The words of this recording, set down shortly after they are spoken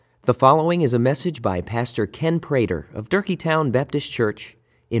The following is a message by Pastor Ken Prater of Durkeetown Baptist Church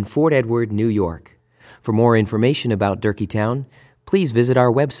in Fort Edward, New York. For more information about Durkeetown, please visit our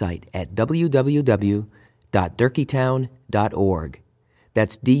website at www.durkeetown.org.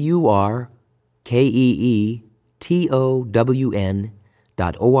 That's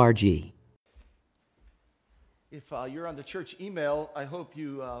DURKEETOWN.org. If you're on the church email, I hope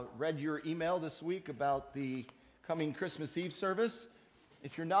you read your email this week about the coming Christmas Eve service.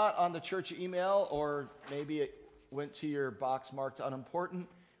 If you're not on the church email, or maybe it went to your box marked unimportant,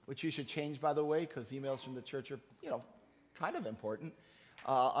 which you should change, by the way, because emails from the church are, kind of important.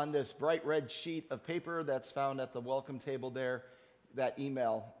 On this bright red sheet of paper that's found at the welcome table there, that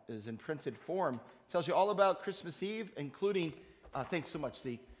email is in printed form. It tells you all about Christmas Eve, including, thanks so much,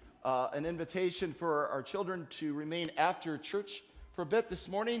 Zeke, an invitation for our children to remain after church for a bit this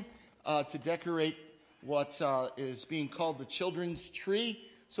morning to decorate what is being called the children's tree.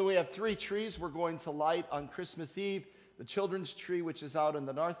 So we have 3 trees we're going to light on Christmas Eve. The children's tree, which is out in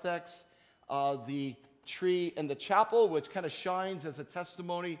the narthex, the tree in the chapel, which kind of shines as a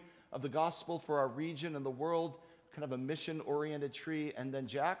testimony of the gospel for our region and the world, kind of a mission-oriented tree, and then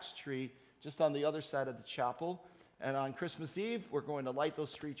Jack's tree just on the other side of the chapel. And on Christmas Eve, we're going to light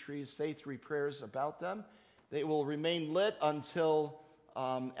those 3 trees, say 3 prayers about them. They will remain lit until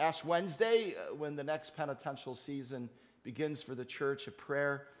Ash Wednesday, when the next penitential season begins for the church, a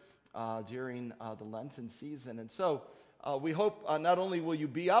prayer during the Lenten season. And so we hope not only will you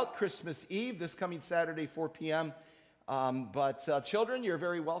be out Christmas Eve, this coming Saturday, 4 p.m., but children, you're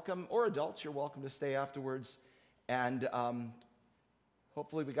very welcome, or adults, you're welcome to stay afterwards. And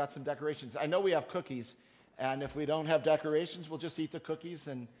hopefully we got some decorations. I know we have cookies, and if we don't have decorations, we'll just eat the cookies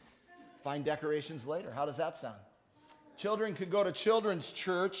and find decorations later. How does that sound? Children can go to children's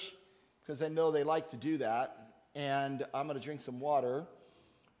church, because I know they like to do that. And I'm going to drink some water.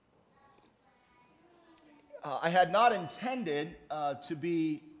 I had not intended to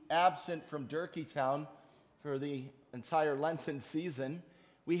be absent from Durkeetown for the entire Lenten season.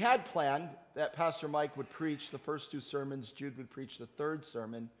 We had planned that Pastor Mike would preach the first 2 sermons, Jude would preach the 3rd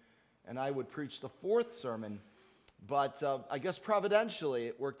sermon, and I would preach the 4th sermon. But I guess providentially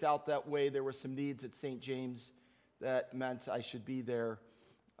it worked out that way. There were some needs at St. James that meant I should be there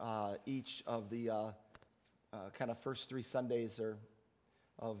each of the kind of first 3 Sundays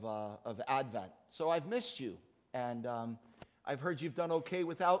of Advent. So I've missed you, and I've heard you've done okay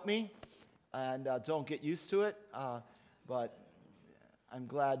without me, and don't get used to it. But I'm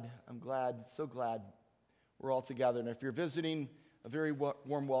glad, so glad we're all together. And if you're visiting, a very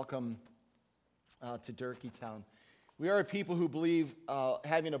warm welcome to Durkeetown. We are a people who believe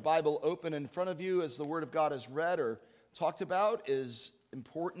having a Bible open in front of you as the Word of God is read or talked about is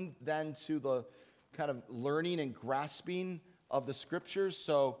important then to the kind of learning and grasping of the Scriptures.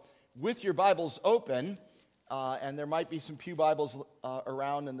 So with your Bibles open, and there might be some pew Bibles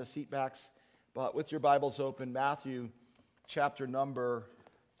around in the seat backs, but with your Bibles open, Matthew chapter number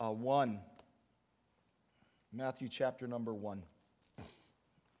 1. Matthew chapter number 1.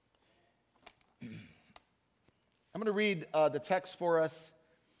 I'm going to read the text for us,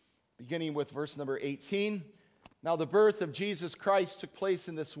 beginning with verse number 18. Now the birth of Jesus Christ took place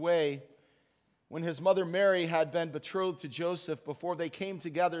in this way. When his mother Mary had been betrothed to Joseph, before they came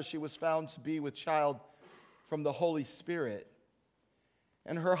together, she was found to be with child from the Holy Spirit.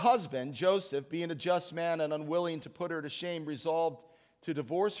 And her husband, Joseph, being a just man and unwilling to put her to shame, resolved to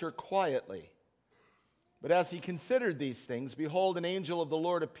divorce her quietly. But as he considered these things, behold, an angel of the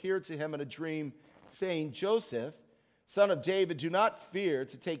Lord appeared to him in a dream, saying, Joseph, son of David, do not fear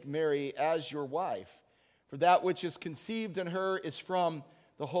to take Mary as your wife, for that which is conceived in her is from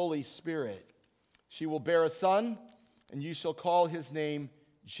the Holy Spirit. She will bear a son, and you shall call his name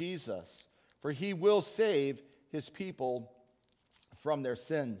Jesus, for he will save his people from their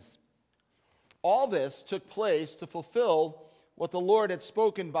sins. All this took place to fulfill what the Lord had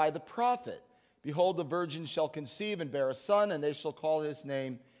spoken by the prophet. Behold, the virgin shall conceive and bear a son, and they shall call his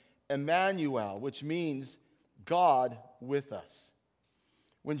name Emmanuel, which means God with us.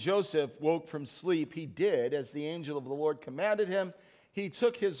 When Joseph woke from sleep, he did as the angel of the Lord commanded him. He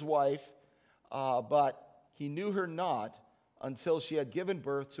took his wife, but he knew her not until she had given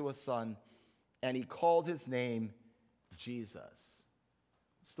birth to a son, and he called his name Jesus.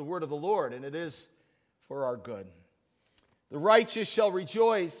 It's the word of the Lord, and it is for our good. The righteous shall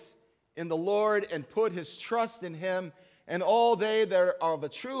rejoice in the Lord and put his trust in him, and all they that are of a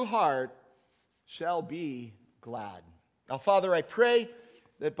true heart shall be glad. Now, Father, I pray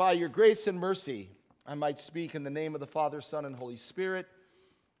that by your grace and mercy I might speak in the name of the Father, Son, and Holy Spirit,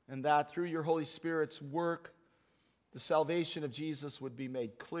 and that through your Holy Spirit's work the salvation of Jesus would be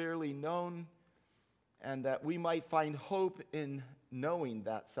made clearly known, and that we might find hope in knowing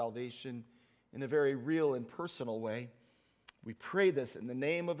that salvation in a very real and personal way. We pray this in the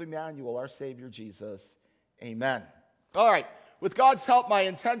name of Emmanuel, our Savior Jesus. Amen. All right, with God's help, my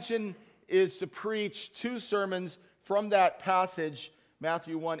intention is to preach 2 sermons from that passage,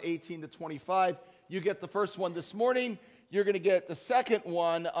 Matthew 1:18-25. You get the first one this morning. You're going to get the second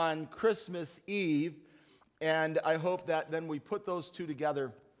one on Christmas Eve. And I hope that then we put those two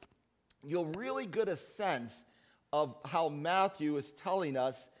together, you'll really get a sense of how Matthew is telling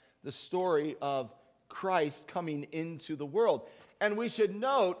us the story of Christ coming into the world. And we should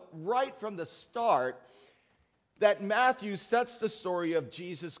note right from the start that Matthew sets the story of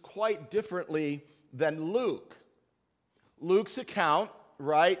Jesus quite differently than Luke. Luke's account,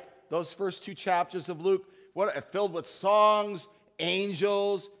 right, those first 2 chapters of Luke, filled with songs,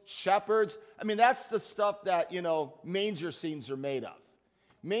 angels, shepherds. I mean, that's the stuff that, manger scenes are made of.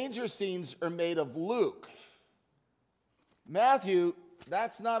 Manger scenes are made of Luke. Matthew,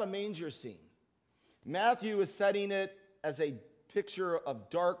 that's not a manger scene. Matthew is setting it as a picture of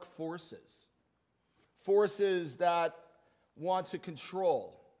dark forces. Forces that want to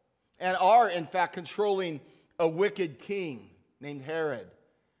control and are, in fact, controlling a wicked king named Herod,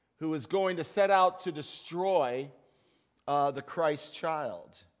 who is going to set out to destroy the Christ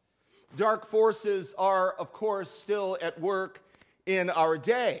child. Dark forces are, of course, still at work in our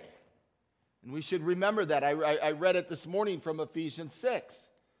day. And we should remember that. I read it this morning from Ephesians 6,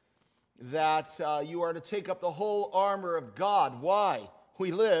 that you are to take up the whole armor of God. Why?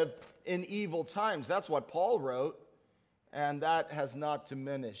 We live in evil times. That's what Paul wrote, and that has not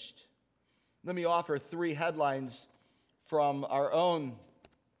diminished. Let me offer 3 headlines from our own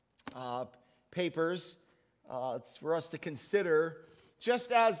papers. It's for us to consider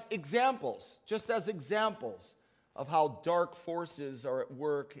just as examples of how dark forces are at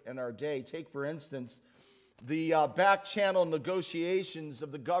work in our day. Take, for instance, the back-channel negotiations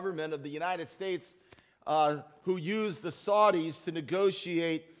of the government of the United States who used the Saudis to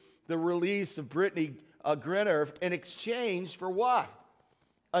negotiate the release of Brittany Griner in exchange for what?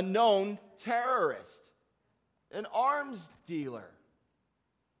 A known terrorist, an arms dealer.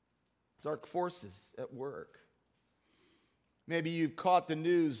 Dark forces at work. Maybe you've caught the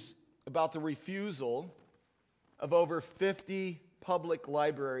news about the refusal of over 50 public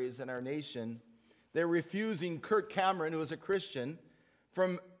libraries in our nation. They're refusing Kirk Cameron, who is a Christian,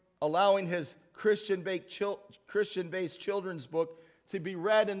 from allowing his Christian-based children's book to be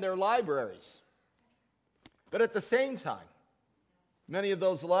read in their libraries. But at the same time, many of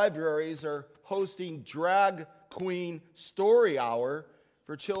those libraries are hosting drag queen story hour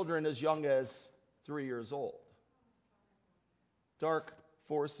for children as young as 3 years old. Dark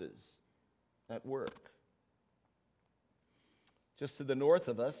forces at work. Just to the north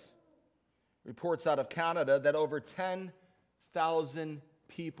of us, reports out of Canada that over 10,000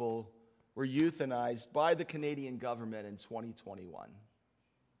 people were euthanized by the Canadian government in 2021.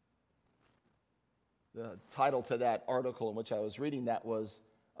 The title to that article in which I was reading that was,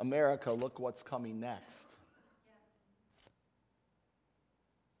 "America, Look What's Coming Next."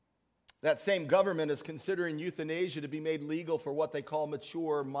 That same government is considering euthanasia to be made legal for what they call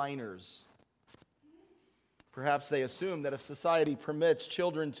mature minors. Perhaps they assume that if society permits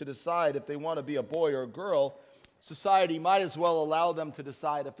children to decide if they want to be a boy or a girl, society might as well allow them to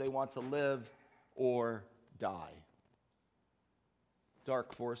decide if they want to live or die.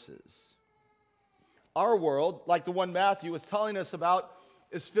 Dark forces. Our world, like the one Matthew is telling us about,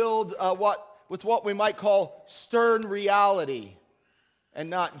 is filled with what we might call stern reality and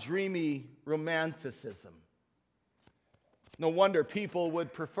not dreamy romanticism. No wonder people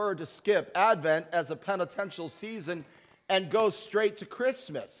would prefer to skip Advent as a penitential season and go straight to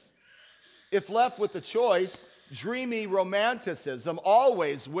Christmas. If left with the choice, dreamy romanticism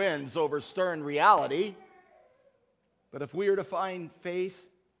always wins over stern reality. But if we are to find faith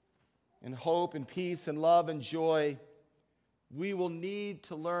and hope and peace and love and joy, we will need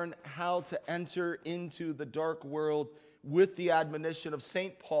to learn how to enter into the dark world with the admonition of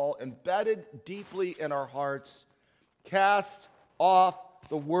St. Paul embedded deeply in our hearts. Cast off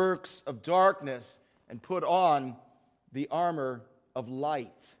the works of darkness and put on the armor of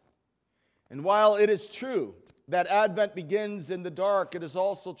light. And while it is true that Advent begins in the dark, it is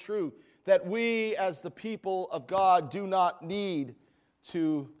also true that we as the people of God do not need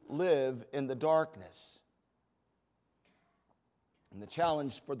to live in the darkness. And the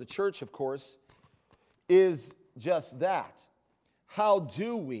challenge for the church, of course, is just that. How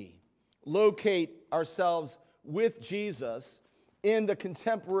do we locate ourselves with Jesus in the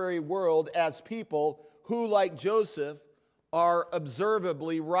contemporary world as people who, like Joseph, are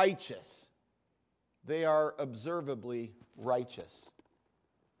observably righteous. They are observably righteous.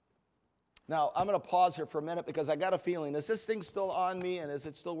 Now, I'm going to pause here for a minute because I got a feeling, is this thing still on me and is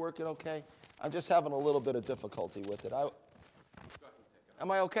it still working okay? I'm just having a little bit of difficulty with it.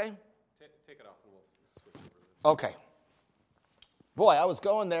 Am I okay? Take it off and we'll switch over. Okay. Boy, I was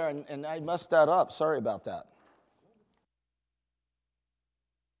going there and I messed that up. Sorry about that.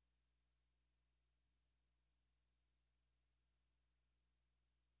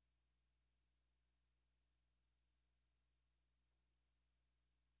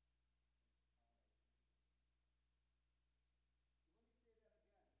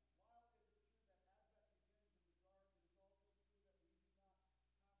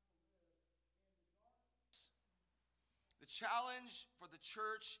 The challenge for the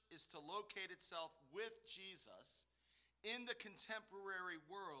church is to locate itself with Jesus in the contemporary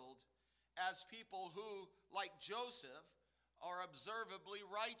world as people who, like Joseph, are observably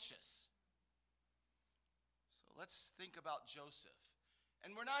righteous. So let's think about Joseph.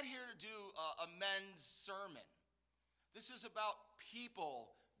 And we're not here to do a men's sermon. This is about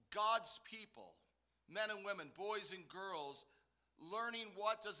people, God's people, men and women, boys and girls, learning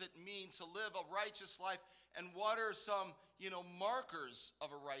what does it mean to live a righteous life and what are some, markers of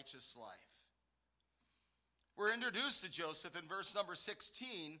a righteous life. We're introduced to Joseph in verse number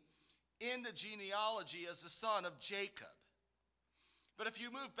 16 in the genealogy as the son of Jacob. But if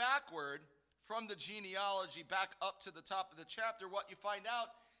you move backward from the genealogy back up to the top of the chapter, what you find out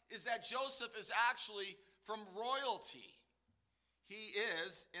is that Joseph is actually from royalty. He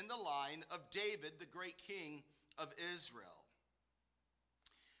is in the line of David, the great king of Israel.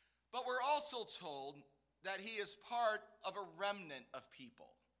 But we're also told that he is part of a remnant of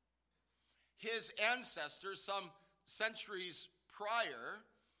people. His ancestors, some centuries prior,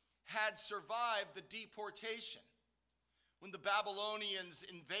 had survived the deportation. When the Babylonians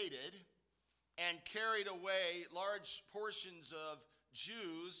invaded and carried away large portions of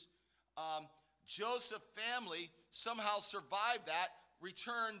Jews, Joseph's family somehow survived that,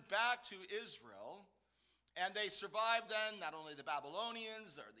 returned back to Israel, and they survived then not only the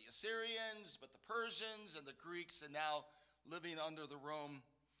Babylonians or the Assyrians, but the Persians and the Greeks, and now living under the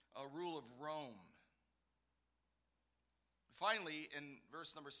rule of Rome. Finally, in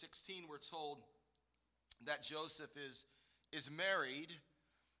verse number 16, we're told that Joseph is married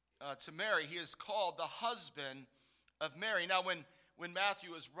to Mary. He is called the husband of Mary. Now, when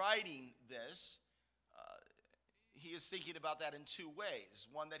Matthew is writing this, he is thinking about that in two ways.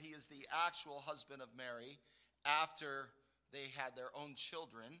 One, that he is the actual husband of Mary after they had their own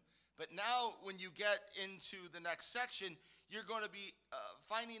children. But now when you get into the next section, you're going to be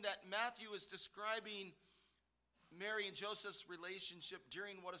finding that Matthew is describing Mary and Joseph's relationship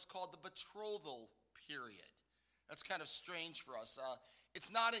during what is called the betrothal period. That's kind of strange for us.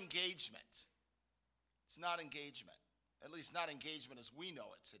 It's not engagement. It's not engagement. At least not engagement as we know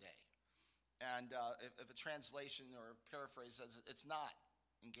it today. And if a translation or a paraphrase says it, it's not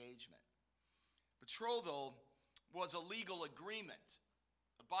engagement. Betrothal was a legal agreement,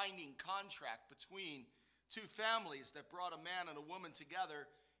 a binding contract between two families that brought a man and a woman together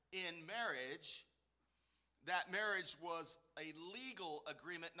in marriage. That marriage was a legal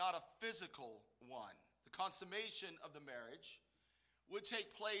agreement, not a physical one. The consummation of the marriage would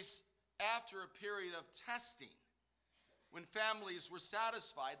take place after a period of testing, when families were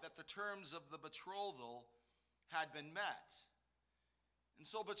satisfied that the terms of the betrothal had been met. And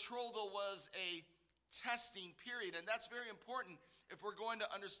so betrothal was a testing period, and that's very important if we're going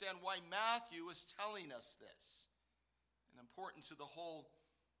to understand why Matthew is telling us this, and important to the whole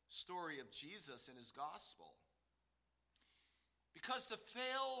story of Jesus and his gospel. Because to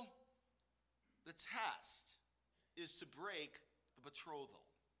fail the test is to break the betrothal.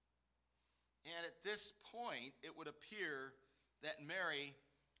 And at this point, it would appear that Mary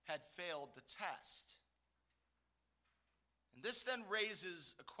had failed the test. And this then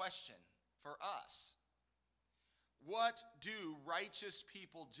raises a question for us. What do righteous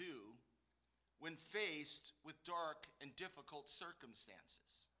people do when faced with dark and difficult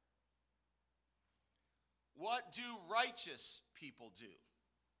circumstances? What do righteous people do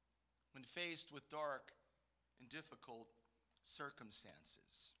when faced with dark and difficult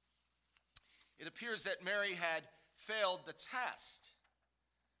circumstances? It appears that Mary had failed the test.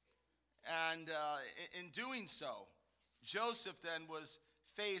 And in doing so, Joseph then was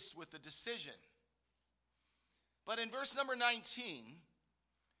faced with a decision. But in verse number 19,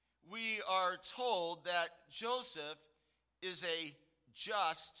 we are told that Joseph is a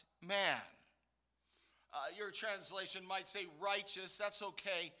just man. Your translation might say righteous. That's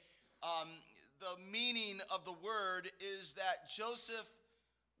okay. the meaning of the word is that Joseph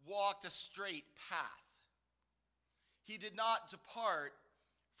walked a straight path. He did not depart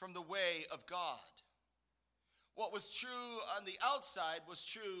from the way of God. What was true on the outside was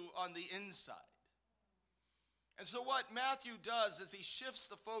true on the inside. And so what Matthew does is he shifts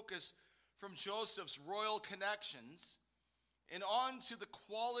the focus from Joseph's royal connections and on to the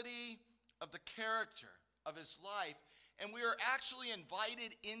quality of the character of his life. And we are actually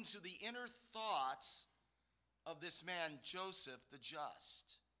invited into the inner thoughts of this man, Joseph the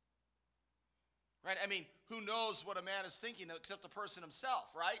just. Right? I mean, who knows what a man is thinking except the person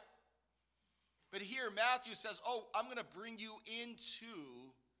himself, right? But here Matthew says, I'm going to bring you into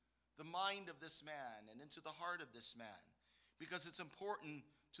the mind of this man and into the heart of this man because it's important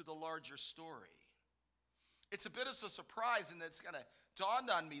to the larger story. It's a bit of a surprise, and it's kind of dawned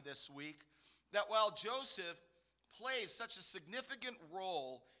on me this week that while Joseph plays such a significant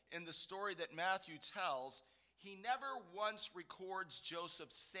role in the story that Matthew tells, he never once records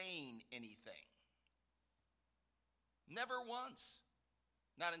Joseph saying anything. Never once.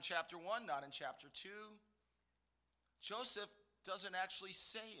 Not in chapter 1, not in chapter 2. Joseph doesn't actually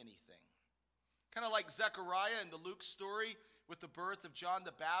say anything. Kind of like Zechariah in the Luke story with the birth of John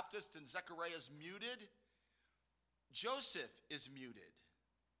the Baptist, and Zechariah is muted. Joseph is muted.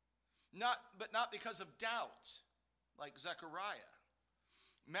 But not because of doubt, like Zechariah.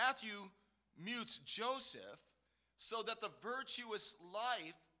 Matthew mutes Joseph so that the virtuous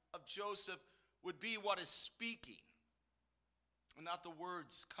life of Joseph would be what is speaking, and not the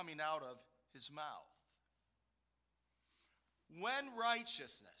words coming out of his mouth. When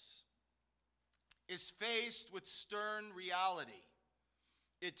righteousness is faced with stern reality,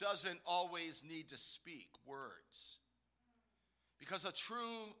 it doesn't always need to speak words. Because a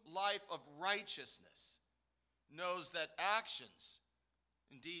true life of righteousness knows that actions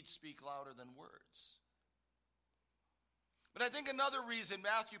indeed speak louder than words. But I think another reason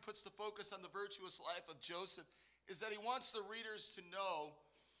Matthew puts the focus on the virtuous life of Joseph is that he wants the readers to know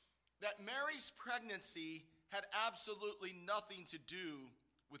that Mary's pregnancy had absolutely nothing to do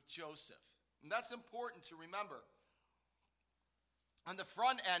with Joseph. And that's important to remember. On the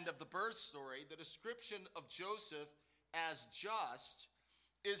front end of the birth story, the description of Joseph as just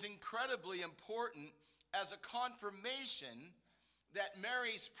is incredibly important as a confirmation that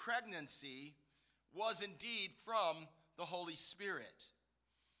Mary's pregnancy was indeed from the Holy Spirit.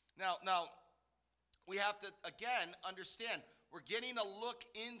 Now, we have to, again, understand, we're getting a look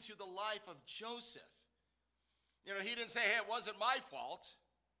into the life of Joseph. You know, he didn't say, hey, it wasn't my fault.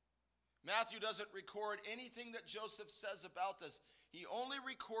 Matthew doesn't record anything that Joseph says about this. He only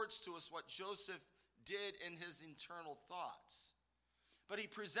records to us what Joseph did in his internal thoughts. But he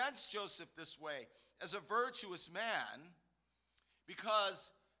presents Joseph this way as a virtuous man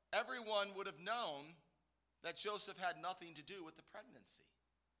because everyone would have known that Joseph had nothing to do with the pregnancy.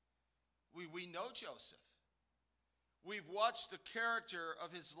 We know Joseph. We've watched the character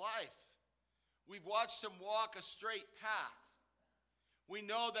of his life. We've watched him walk a straight path. We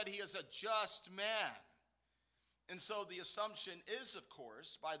know that he is a just man. And so the assumption is, of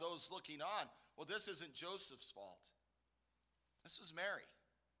course, by those looking on, well, this isn't Joseph's fault. This was Mary.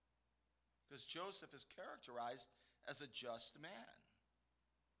 Because Joseph is characterized as a just man.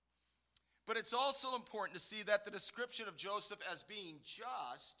 But it's also important to see that the description of Joseph as being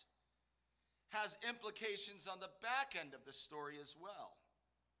just has implications on the back end of the story as well.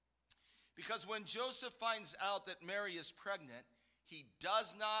 Because when Joseph finds out that Mary is pregnant, he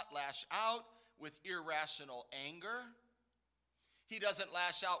does not lash out with irrational anger. He doesn't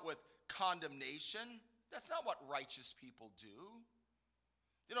lash out with condemnation. That's not what righteous people do.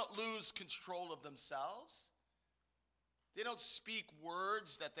 They don't lose control of themselves. They don't speak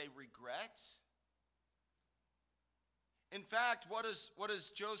words that they regret. In fact, what does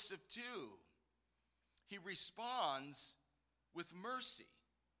Joseph do? He responds with mercy,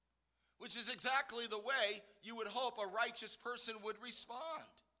 which is exactly the way you would hope a righteous person would respond.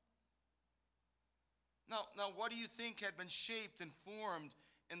 Now, what do you think had been shaped and formed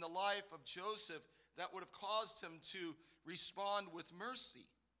in the life of Joseph that would have caused him to respond with mercy?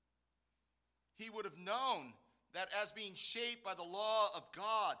 He would have known that as being shaped by the law of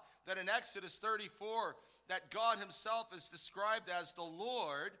God, that in Exodus 34, that God himself is described as the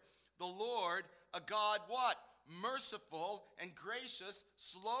Lord, a God what? Merciful and gracious,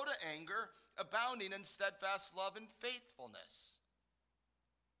 slow to anger, abounding in steadfast love and faithfulness.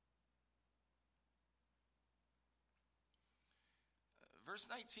 Verse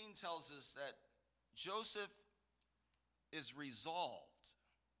 19 tells us that Joseph is resolved.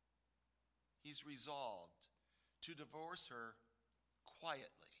 He's resolved to divorce her quietly.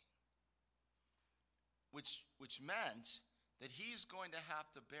 which meant that he's going to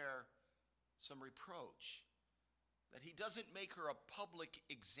have to bear some reproach, that he doesn't make her a public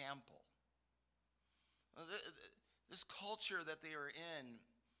example. This culture that they are in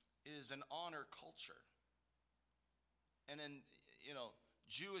is an honor culture. And in,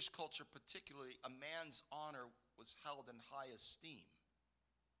 Jewish culture particularly, a man's honor was held in high esteem.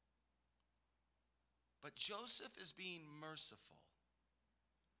 But Joseph is being merciful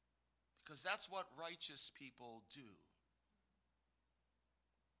because that's what righteous people do.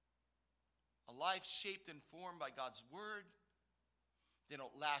 A life shaped and formed by God's word. They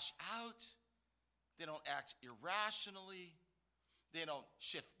don't lash out. They don't act irrationally. They don't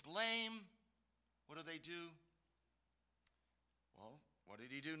shift blame. What do? Well, what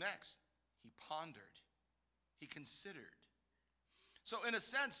did he do next? He pondered. He considered. So in a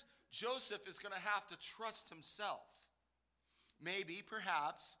sense, Joseph is going to have to trust himself. Maybe,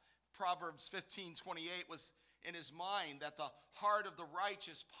 perhaps, Proverbs 15:28 was in his mind that the heart of the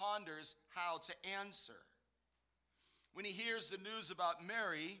righteous ponders how to answer. When he hears the news about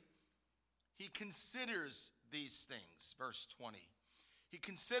Mary, he considers these things, verse 20. He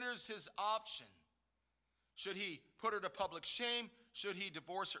considers his option. Should he put her to public shame? Should he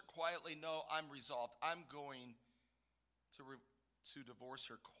divorce her quietly? No, I'm resolved. I'm going to divorce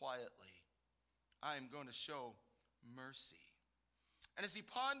her quietly. I am going to show mercy. And as he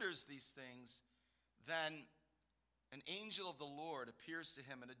ponders these things, then an angel of the Lord appears to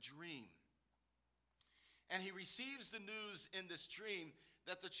him in a dream. And he receives the news in this dream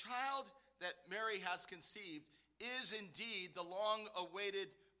that the child that Mary has conceived is indeed the long-awaited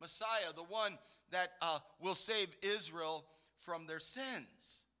Messiah, the one that will save Israel from their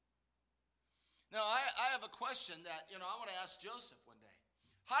sins. Now, I have a question that, I want to ask Joseph one day.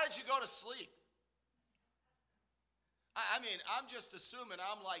 How did you go to sleep? I'm just assuming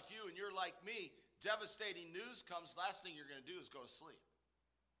I'm like you and you're like me. Devastating news comes, last thing you're going to do is go to sleep.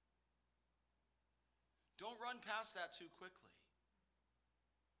 Don't run past that too quickly.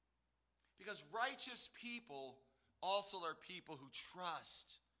 Because righteous people also are people who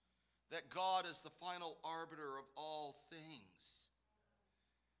trust that God is the final arbiter of all things.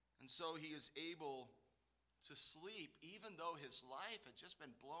 And so he is able to sleep even though his life had just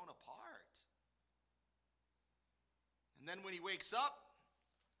been blown apart. And then when he wakes up,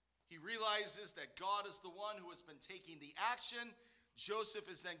 he realizes that God is the one who has been taking the action.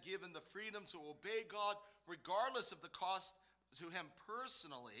 Joseph is then given the freedom to obey God regardless of the cost to him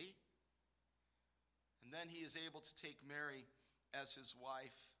personally. And then he is able to take Mary as his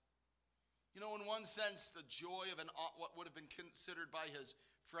wife. In one sense, the joy of what would have been considered by his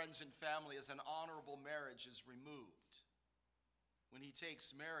friends and family as an honorable marriage is removed when he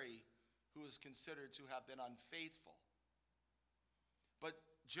takes Mary, who is considered to have been unfaithful. But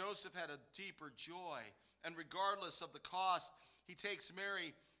Joseph had a deeper joy, and regardless of the cost, he takes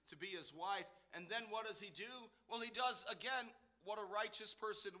Mary to be his wife. And then what does he do? Well, he does, again, what a righteous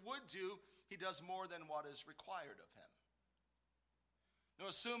person would do. He does more than what is required of him. Now,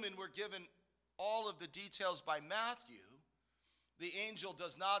 assuming we're given all of the details by Matthew, the angel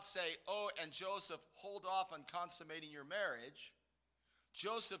does not say, and Joseph, hold off on consummating your marriage.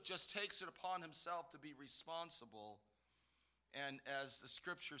 Joseph just takes it upon himself to be responsible. And as the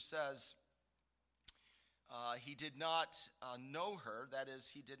scripture says, he did not know her. That is,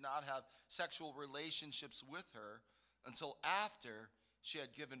 he did not have sexual relationships with her until after she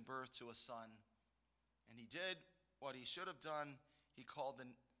had given birth to a son. And he did what he should have done. He called the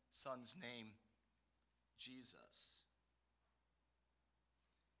son's name Jesus.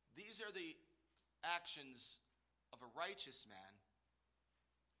 These are the actions of a righteous man,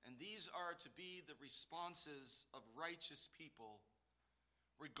 and these are to be the responses of righteous people,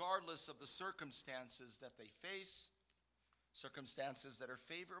 regardless of the circumstances that they face, circumstances that are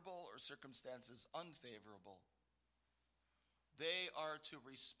favorable or circumstances unfavorable. They are to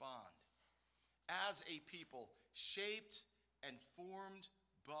respond as a people shaped and formed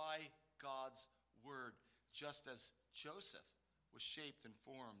by God's word, just as Joseph was shaped and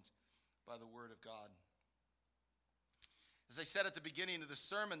formed by the word of God. As I said at the beginning of the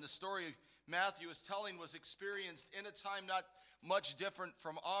sermon, the story Matthew is telling was experienced in a time not much different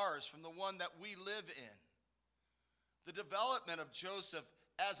from ours, from the one that we live in. The development of Joseph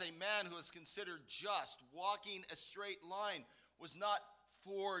as a man who is considered just, walking a straight line, was not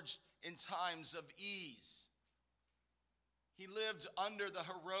forged in times of ease. He lived under the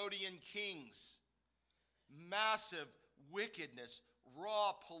Herodian kings, massive wickedness,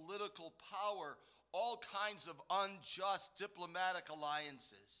 raw political power, all kinds of unjust diplomatic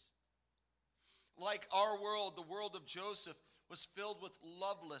alliances. Like our world, the world of Joseph was filled with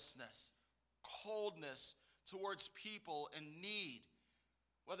lovelessness, coldness towards people in need,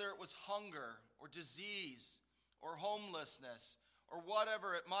 whether it was hunger or disease or homelessness or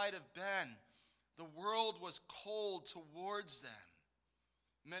whatever it might have been. The world was cold towards them.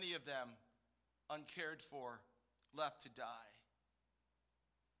 Many of them uncared for, left to die.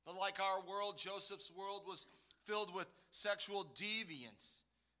 But like our world, Joseph's world was filled with sexual deviance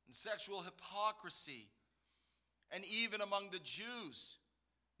and sexual hypocrisy. And even among the Jews,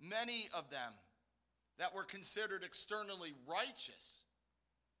 many of them that were considered externally righteous.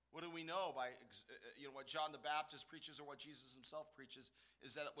 What do we know by what John the Baptist preaches or what Jesus himself preaches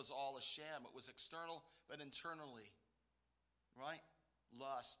is that it was all a sham. It was external, but internally, right?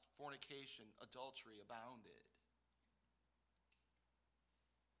 Lust, fornication, adultery abounded.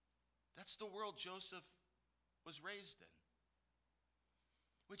 That's the world Joseph was raised in.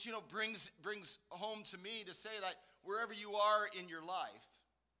 Which, brings home to me to say that wherever you are in your life,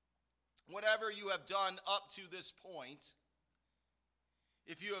 whatever you have done up to this point,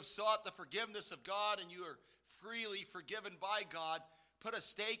 if you have sought the forgiveness of God and you are freely forgiven by God, put a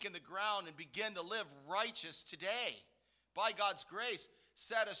stake in the ground and begin to live righteous today. By God's grace,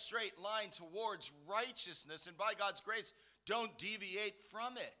 set a straight line towards righteousness, and by God's grace, don't deviate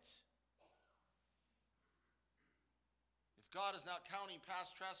from it. If God is not counting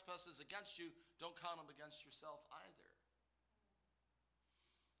past trespasses against you, don't count them against yourself either.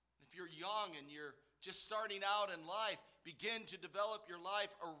 If you're young and you're just starting out in life, begin to develop your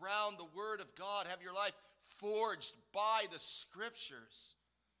life around the Word of God. Have your life forged by the Scriptures.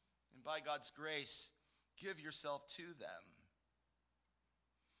 And by God's grace, give yourself to them.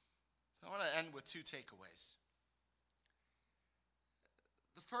 So I want to end with two takeaways.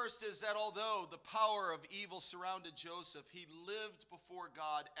 The first is that although the power of evil surrounded Joseph, he lived before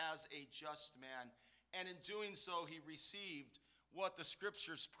God as a just man. And in doing so, he received what the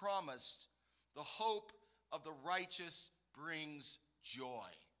Scriptures promised. The hope of the righteous brings joy.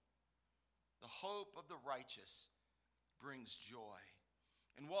 The hope of the righteous brings joy.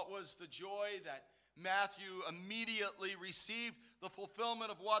 And what was the joy that Matthew immediately received? The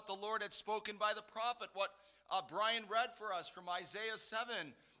fulfillment of what the Lord had spoken by the prophet, what Brian read for us from Isaiah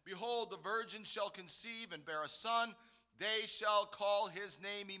 7. Behold, the virgin shall conceive and bear a son. They shall call his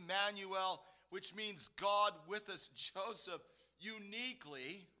name Emmanuel, which means God with us. Joseph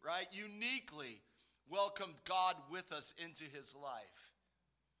uniquely welcomed God with us into his life,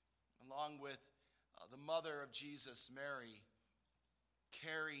 along with the mother of Jesus, Mary,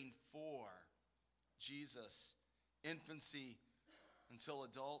 caring for Jesus' infancy until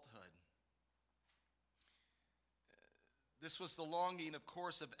adulthood. This was the longing, of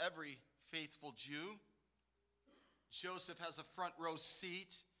course, of every faithful Jew. Joseph has a front row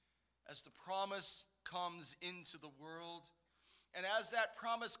seat as the promise comes into the world. And as that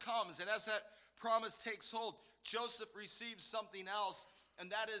promise comes, and as that promise takes hold, Joseph receives something else,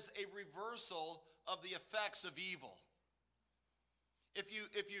 and that is a reversal of the effects of evil. If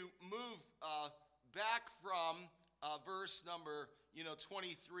you move back from verse number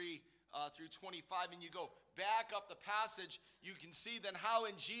 23 through 25, and you go back up the passage, you can see then how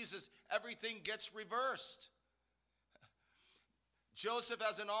in Jesus everything gets reversed. Joseph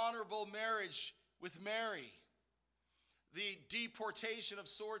has an honorable marriage with Mary. The deportation of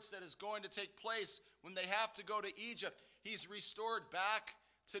sorts that is going to take place when they have to go to Egypt, he's restored back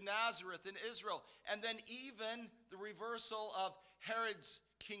to Nazareth in Israel. And then even the reversal of Herod's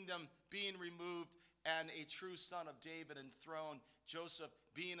kingdom being removed and a true son of David enthroned. Joseph,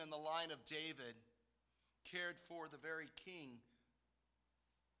 being in the line of David, cared for the very king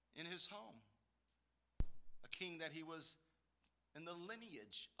in his home. A king that he was in the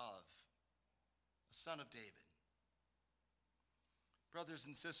lineage of, a son of David. Brothers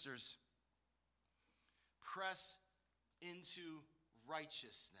and sisters, press into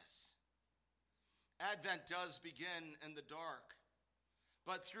righteousness. Advent does begin in the dark,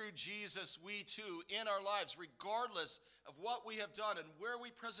 but through Jesus, we too, in our lives, regardless of what we have done and where we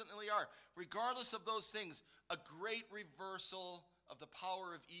presently are, regardless of those things, a great reversal of the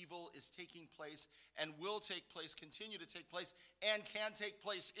power of evil is taking place and will take place, continue to take place, and can take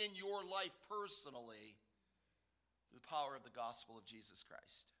place in your life personally. The power of the gospel of Jesus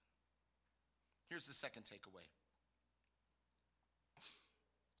Christ. Here's the second takeaway.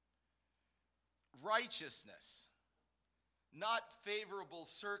 Righteousness, not favorable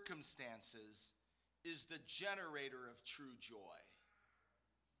circumstances, is the generator of true joy.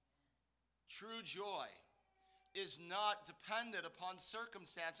 True joy is not dependent upon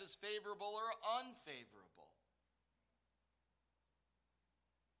circumstances, favorable or unfavorable.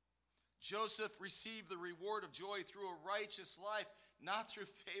 Joseph received the reward of joy through a righteous life, not through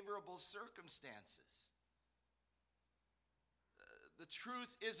favorable circumstances. The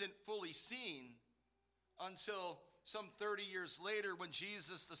truth isn't fully seen until some 30 years later when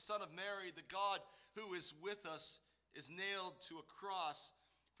Jesus, the Son of Mary, the God who is with us, is nailed to a cross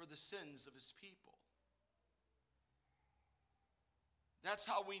for the sins of his people. That's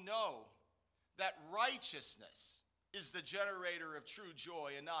how we know that righteousness is the generator of true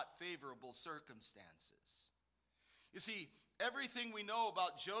joy and not favorable circumstances. You see, everything we know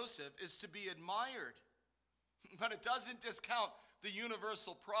about Joseph is to be admired, but it doesn't discount the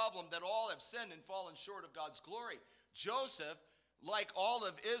universal problem that all have sinned and fallen short of God's glory. Joseph, like all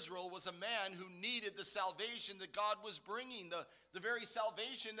of Israel, was a man who needed the salvation that God was bringing, the very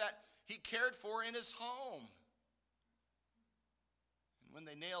salvation that he cared for in his home. And when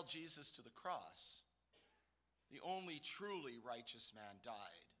they nailed Jesus to the cross, the only truly righteous man died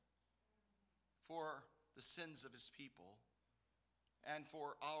for the sins of his people and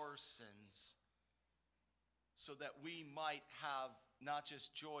for our sins, so that we might have not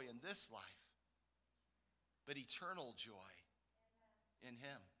just joy in this life, but eternal joy in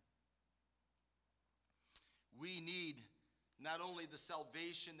him. We need not only the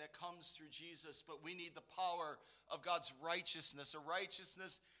salvation that comes through Jesus, but we need the power of God's righteousness, a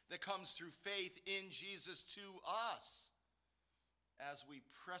righteousness that comes through faith in Jesus to us as we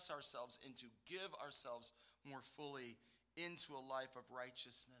press ourselves into, give ourselves more fully into a life of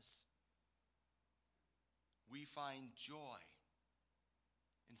righteousness. We find joy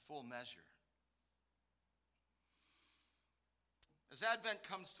in full measure. As Advent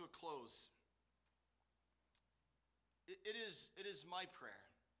comes to a close, it is my prayer.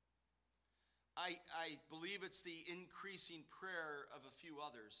 I believe it's the increasing prayer of a few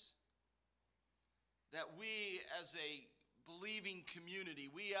others, that we as a believing community,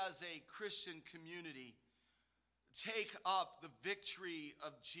 we as a Christian community, take up the victory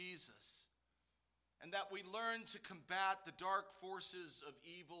of Jesus, and that we learn to combat the dark forces of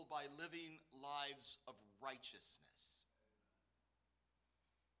evil by living lives of righteousness.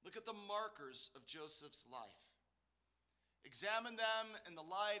 Look at the markers of Joseph's life. Examine them in the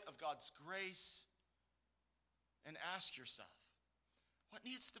light of God's grace and ask yourself, what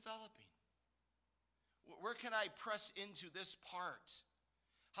needs developing? Where can I press into this part?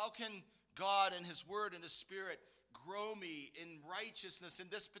 How can God and his word and his spirit grow me in righteousness in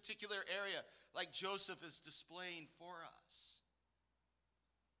this particular area, like Joseph is displaying for us?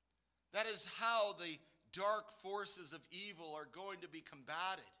 That is how the dark forces of evil are going to be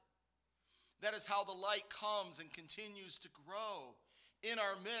combated. That is how the light comes and continues to grow in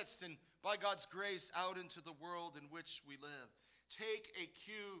our midst and by God's grace out into the world in which we live. Take a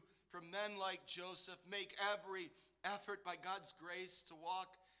cue from men like Joseph. Make every effort by God's grace to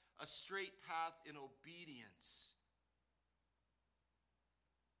walk a straight path in obedience.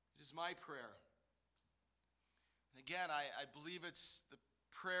 It is my prayer. And again, I believe it's the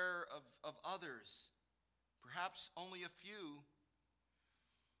prayer of others, perhaps only a few,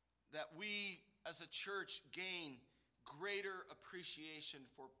 that we as a church gain greater appreciation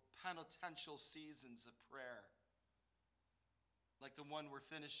for penitential seasons of prayer, like the one we're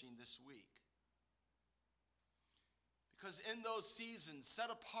finishing this week. Because in those seasons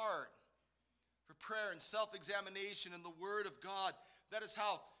set apart for prayer and self-examination and the Word of God, that is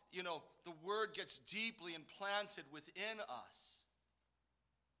how, the Word gets deeply implanted within us.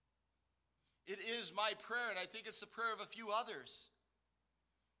 It is my prayer, and I think it's the prayer of a few others,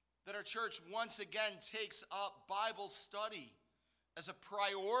 that our church once again takes up Bible study as a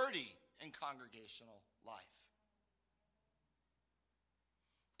priority in congregational life.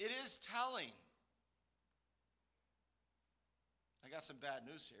 It is telling. I got some bad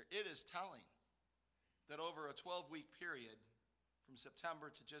news here. It is telling that over a 12-week period, from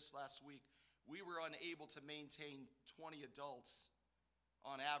September to just last week, we were unable to maintain 20 adults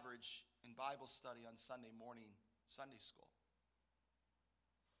on average in Bible study on Sunday morning, Sunday school.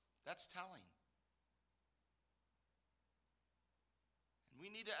 That's telling. And we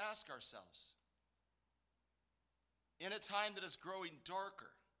need to ask ourselves, in a time that is growing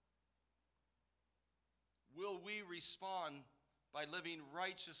darker, will we respond by living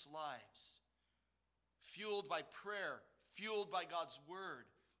righteous lives, fueled by prayer, fueled by God's word,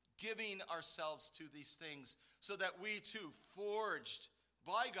 giving ourselves to these things so that we too, forged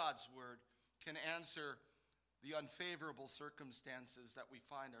by God's word, can answer the unfavorable circumstances that we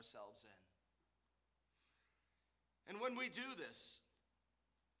find ourselves in. And when we do this,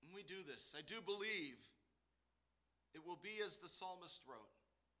 I do believe it will be as the psalmist wrote,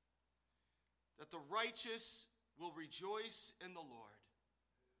 that the righteous will rejoice in the Lord,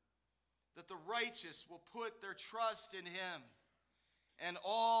 that the righteous will put their trust in him, and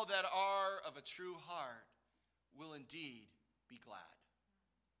all that are of a true heart will indeed be glad.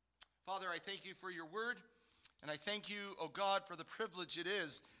 Father, I thank you for your word, and I thank you, O God, for the privilege it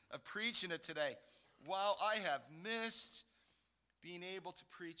is of preaching it today. While I have missed being able to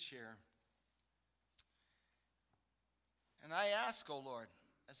preach here, and I ask, O Lord,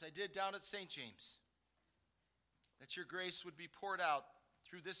 as I did down at St. James, that your grace would be poured out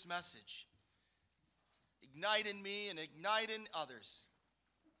through this message, ignite in me and ignite in others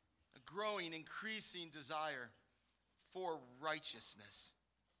a growing, increasing desire for righteousness.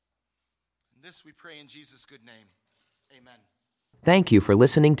 And this we pray in Jesus' good name. Amen. Thank you for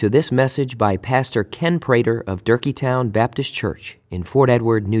listening to this message by Pastor Ken Prater of Durkeetown Baptist Church in Fort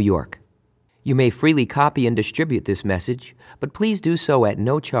Edward, New York. You may freely copy and distribute this message, but please do so at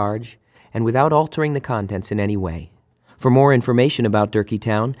no charge and without altering the contents in any way. For more information about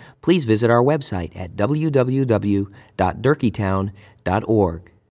Durkeetown, please visit our website at www.durkeetown.org.